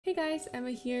Hey guys,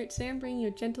 Emma here. Today I'm bringing you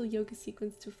a gentle yoga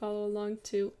sequence to follow along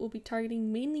to. We'll be targeting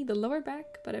mainly the lower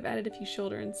back, but I've added a few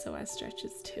shoulder and psoas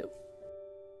stretches too.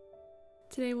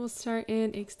 Today we'll start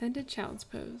in extended child's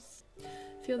pose.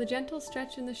 Feel the gentle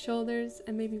stretch in the shoulders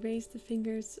and maybe raise the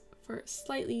fingers for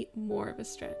slightly more of a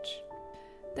stretch.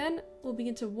 Then we'll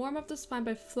begin to warm up the spine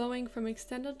by flowing from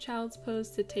extended child's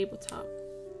pose to tabletop.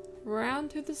 Round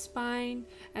through the spine.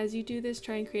 As you do this,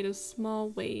 try and create a small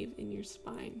wave in your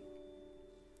spine.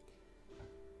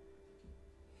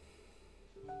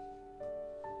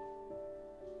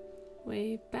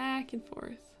 Wave back and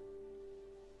forth.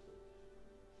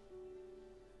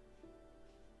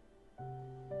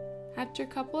 After a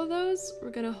couple of those,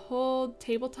 we're going to hold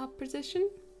tabletop position.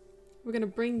 We're going to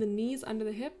bring the knees under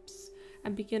the hips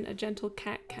and begin a gentle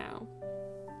cat-cow.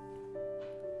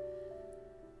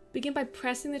 Begin by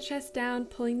pressing the chest down,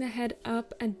 pulling the head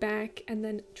up and back, and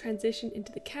then transition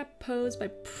into the cat pose by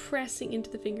pressing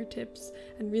into the fingertips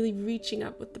and really reaching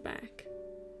up with the back.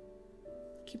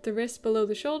 Keep the wrists below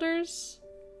the shoulders.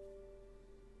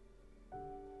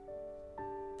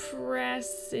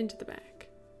 Press into the back.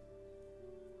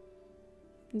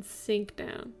 And sink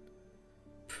down.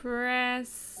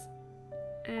 Press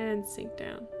and sink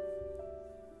down.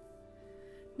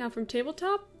 Now from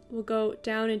tabletop, we'll go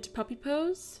down into puppy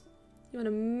pose. You want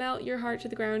to melt your heart to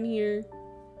the ground here.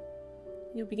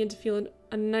 You'll begin to feel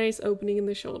a nice opening in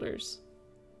the shoulders.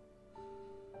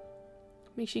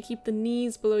 Make sure you keep the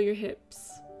knees below your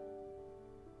hips.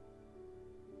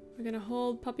 We're going to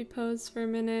hold puppy pose for a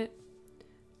minute.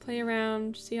 Play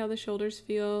around, see how the shoulders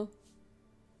feel.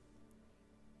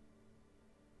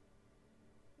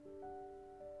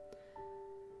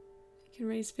 You can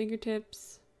raise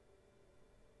fingertips.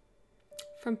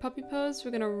 From puppy pose,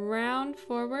 we're going to round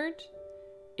forward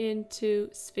into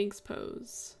Sphinx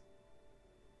pose.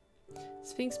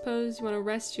 Sphinx pose, you want to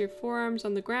rest your forearms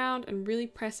on the ground and really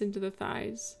press into the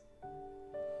thighs.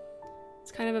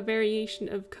 It's kind of a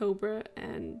variation of cobra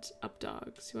and up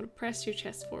dogs. You want to press your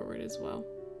chest forward as well.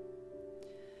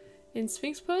 In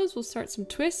Sphinx pose, we'll start some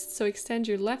twists. So extend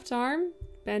your left arm,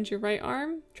 bend your right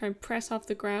arm, try and press off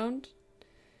the ground.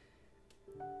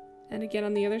 And again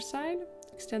on the other side,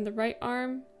 extend the right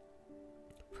arm,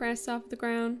 press off the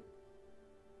ground,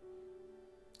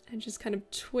 and just kind of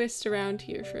twist around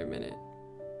here for a minute.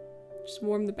 Just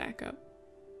warm the back up.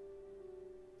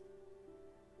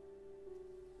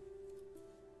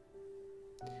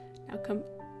 Now come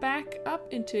back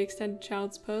up into extended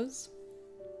child's pose.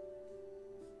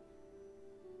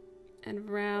 And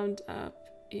round up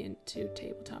into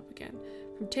tabletop again.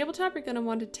 From tabletop, you're going to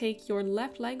want to take your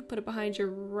left leg, put it behind your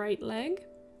right leg,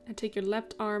 and take your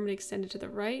left arm and extend it to the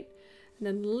right. And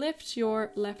then lift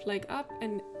your left leg up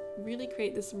and really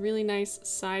create this really nice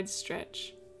side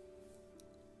stretch.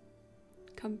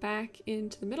 Come back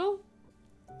into the middle.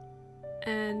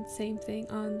 And same thing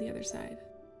on the other side.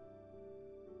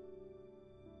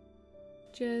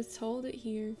 Just hold it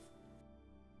here.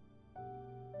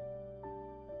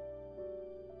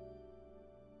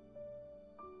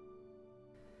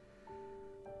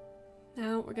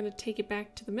 Now we're going to take it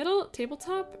back to the middle,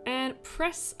 tabletop, and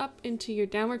press up into your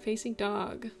downward facing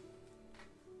dog.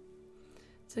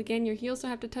 So again, your heels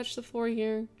don't have to touch the floor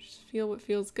here. Just feel what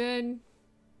feels good.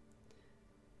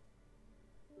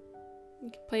 You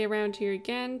can play around here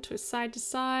again, twist side to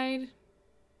side.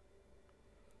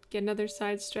 Get another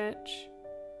side stretch.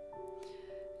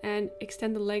 And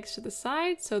extend the legs to the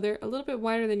side so they're a little bit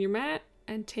wider than your mat.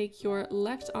 And take your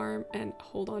left arm and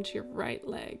hold onto your right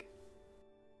leg.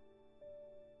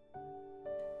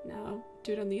 Now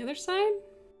do it on the other side.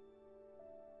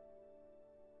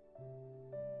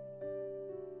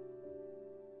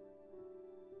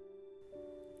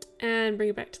 And bring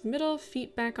it back to the middle,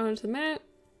 feet back onto the mat.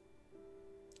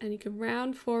 And you can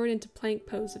round forward into plank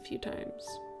pose a few times.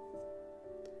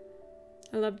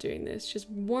 I love doing this, just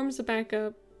warms the back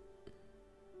up.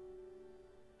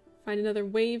 Find another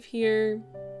wave here.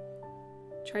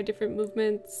 Try different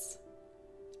movements.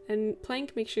 And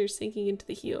plank, make sure you're sinking into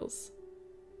the heels.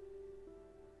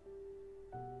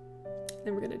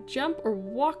 Then we're going to jump or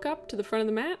walk up to the front of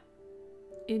the mat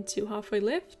into halfway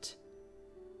lift.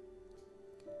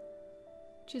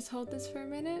 Just hold this for a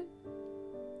minute.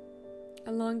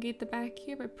 Elongate the back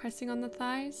here by pressing on the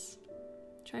thighs.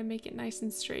 Try and make it nice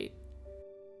and straight.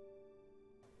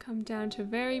 Come down to a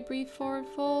very brief forward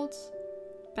fold.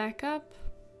 Back up.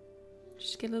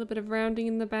 Just get a little bit of rounding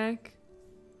in the back.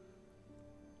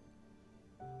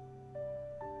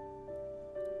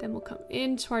 Then we'll come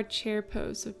into our chair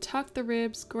pose. So tuck the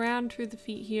ribs, ground through the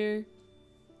feet here.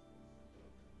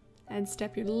 And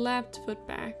step your left foot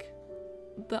back.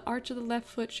 the arch of the left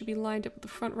foot should be lined up with the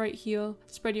front right heel.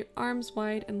 Spread your arms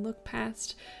wide and look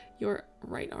past your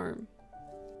right arm.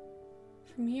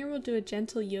 From here, we'll do a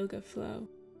gentle yoga flow.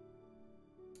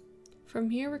 From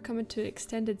here, we're coming to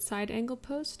extended side angle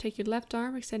pose. Take your left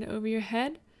arm, extend it over your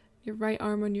head, your right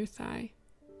arm on your thigh.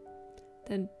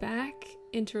 Then back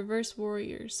into reverse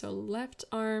warrior. So left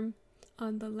arm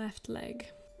on the left leg.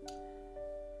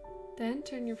 Then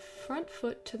turn your front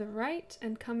foot to the right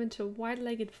and come into a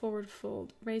wide-legged forward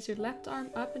fold. Raise your left arm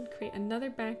up and create another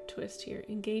back twist here.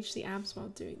 Engage the abs while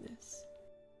doing this.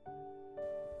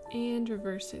 And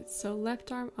reverse it. So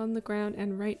left arm on the ground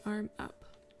and right arm up.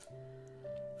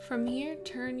 From here,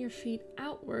 turn your feet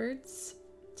outwards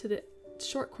to the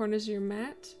short corners of your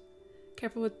mat.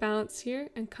 Careful with balance here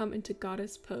and come into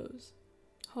goddess pose.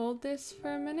 Hold this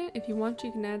for a minute. If you want,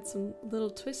 you can add some little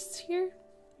twists here.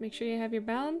 Make sure you have your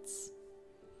balance.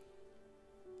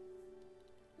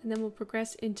 And then we'll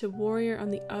progress into warrior on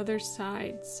the other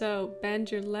side. So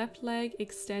bend your left leg,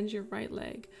 extend your right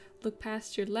leg. Look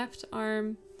past your left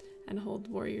arm and hold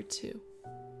warrior 2.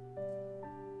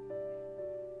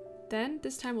 Then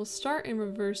this time we'll start in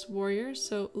reverse warrior.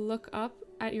 So look up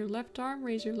at your left arm,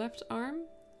 raise your left arm,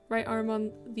 right arm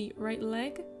on the right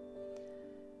leg.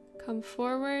 Come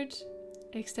forward,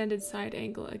 extended side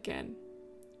angle again.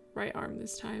 Right arm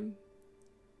this time,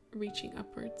 reaching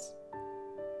upwards.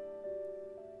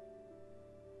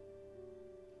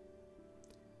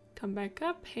 Come back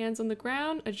up, hands on the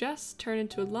ground, adjust, turn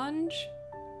into a lunge,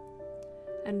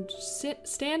 and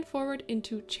stand forward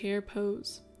into chair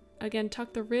pose. Again,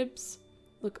 tuck the ribs,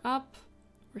 look up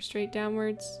or straight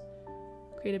downwards,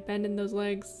 create a bend in those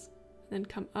legs, then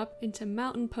come up into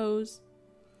mountain pose,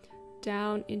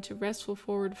 down into restful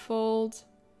forward fold,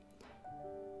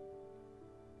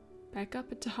 back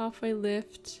up into halfway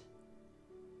lift,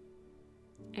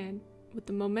 and with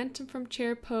the momentum from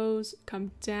chair pose,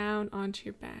 come down onto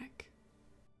your back.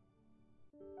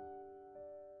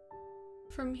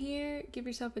 From here, give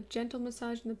yourself a gentle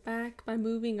massage in the back by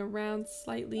moving around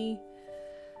slightly.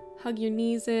 Hug your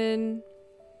knees in.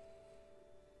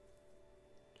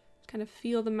 Kind of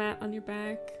feel the mat on your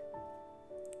back.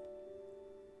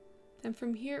 Then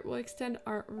from here, we'll extend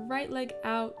our right leg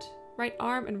out, right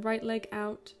arm and right leg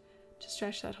out to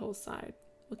stretch that whole side,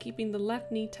 while keeping the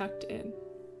left knee tucked in.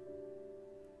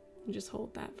 And just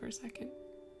hold that for a second.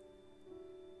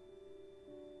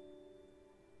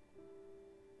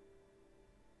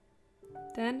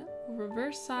 Then we'll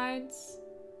reverse sides,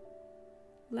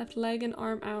 left leg and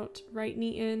arm out, right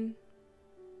knee in.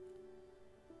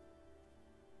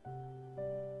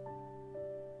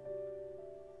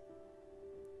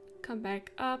 Come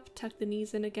back up, tuck the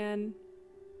knees in again,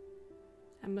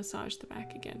 and massage the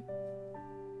back again.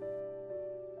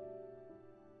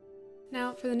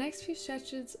 Now for the next few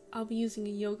stretches, I'll be using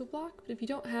a yoga block, but if you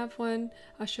don't have one,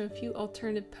 I'll show a few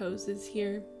alternative poses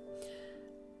here.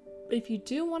 But if you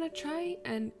do want to try,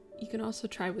 and you can also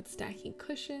try with stacking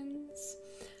cushions,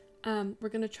 we're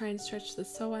going to try and stretch the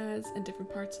psoas and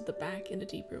different parts of the back in a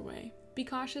deeper way. Be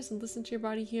cautious and listen to your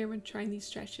body here when trying these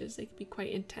stretches. They can be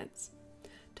quite intense.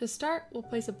 To start, we'll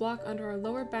place a block under our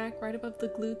lower back right above the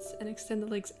glutes and extend the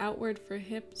legs outward for a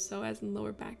hip psoas and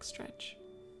lower back stretch.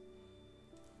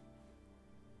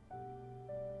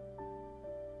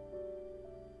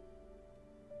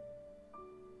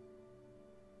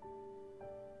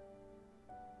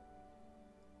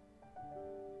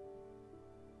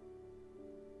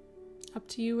 Up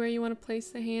to you where you want to place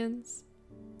the hands.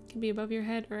 It can be above your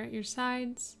head or at your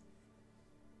sides.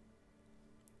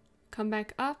 Come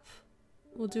back up.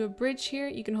 We'll do a bridge here.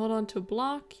 You can hold on to a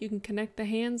block. You can connect the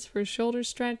hands for a shoulder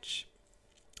stretch.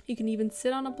 You can even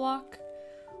sit on a block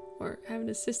or have an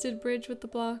assisted bridge with the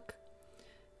block.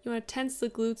 You want to tense the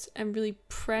glutes and really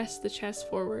press the chest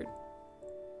forward.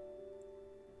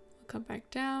 We'll come back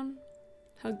down,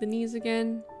 hug the knees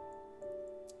again,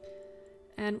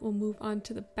 and we'll move on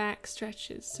to the back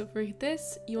stretches. So for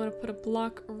this, you want to put a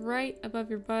block right above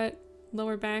your butt,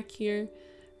 lower back here.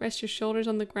 Rest your shoulders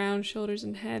on the ground, shoulders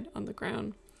and head on the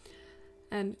ground,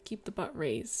 and keep the butt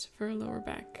raised for a lower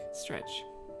back stretch.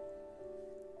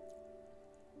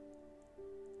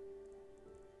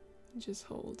 Just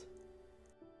hold.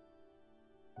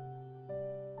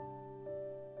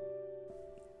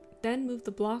 Then move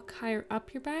the block higher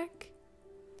up your back,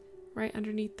 right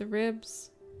underneath the ribs,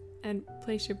 and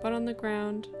place your butt on the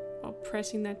ground while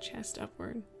pressing that chest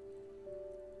upward.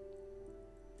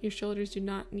 Your shoulders do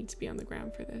not need to be on the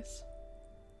ground for this.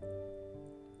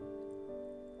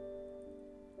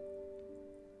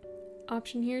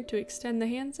 Option here to extend the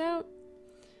hands out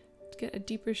to get a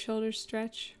deeper shoulder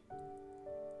stretch.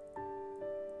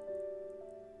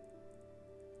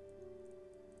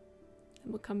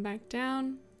 come back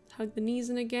down, hug the knees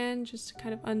in again, just to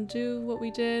kind of undo what we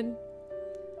did.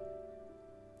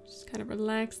 Just kind of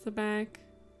relax the back.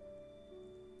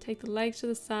 Take the legs to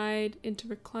the side into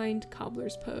reclined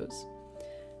cobbler's pose.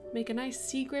 Make a nice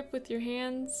C grip with your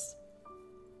hands.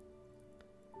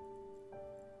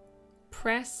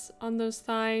 Press on those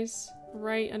thighs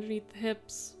right underneath the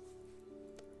hips.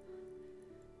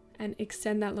 And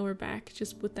extend that lower back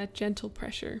just with that gentle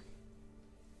pressure.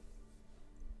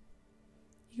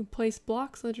 You can place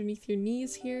blocks underneath your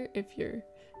knees here if your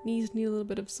knees need a little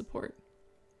bit of support.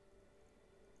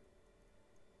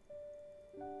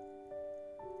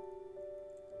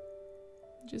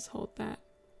 Just hold that.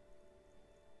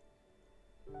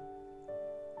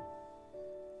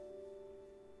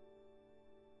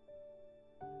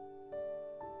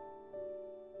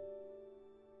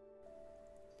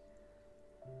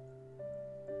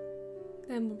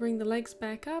 Then we'll bring the legs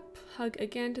back up, hug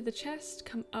again to the chest,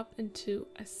 come up into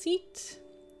a seat.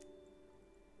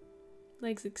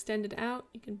 Legs extended out.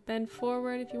 You can bend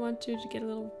forward if you want to get a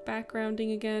little back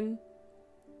grounding again.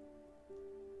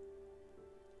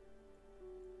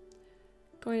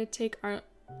 Going to take our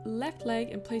left leg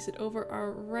and place it over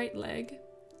our right leg,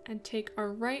 and take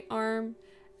our right arm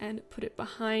and put it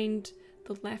behind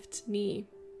the left knee.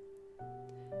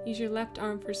 Use your left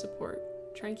arm for support.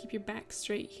 Try and keep your back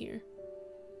straight here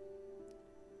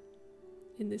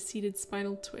in the seated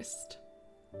spinal twist.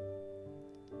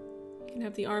 You can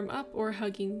have the arm up or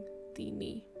hugging the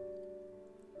knee.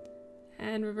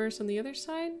 And reverse on the other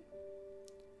side.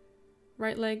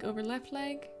 Right leg over left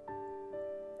leg.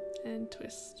 And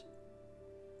twist.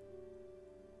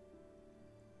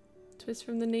 Twist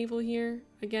from the navel here.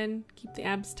 Again, keep the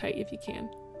abs tight if you can.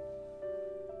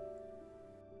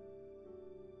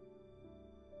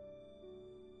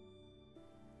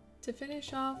 To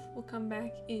finish off, we'll come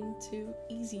back into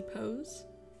easy pose,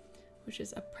 which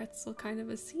is a pretzel kind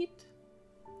of a seat.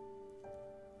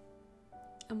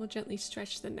 And we'll gently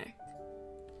stretch the neck.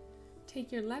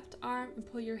 Take your left arm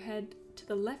and pull your head to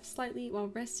the left slightly while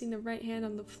resting the right hand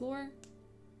on the floor.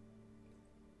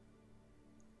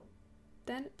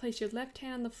 Then place your left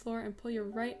hand on the floor and pull your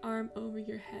right arm over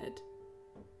your head.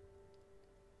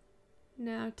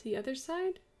 Now to the other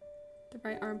side. The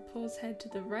right arm pulls head to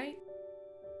the right.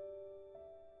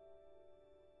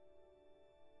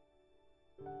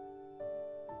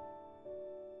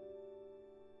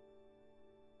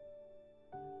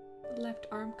 The left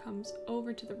arm comes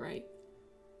over to the right.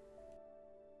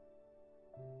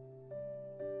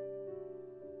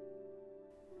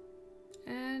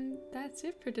 And that's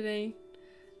it for today.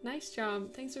 Nice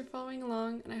job. Thanks for following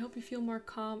along, and I hope you feel more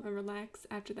calm and relaxed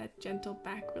after that gentle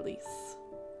back release.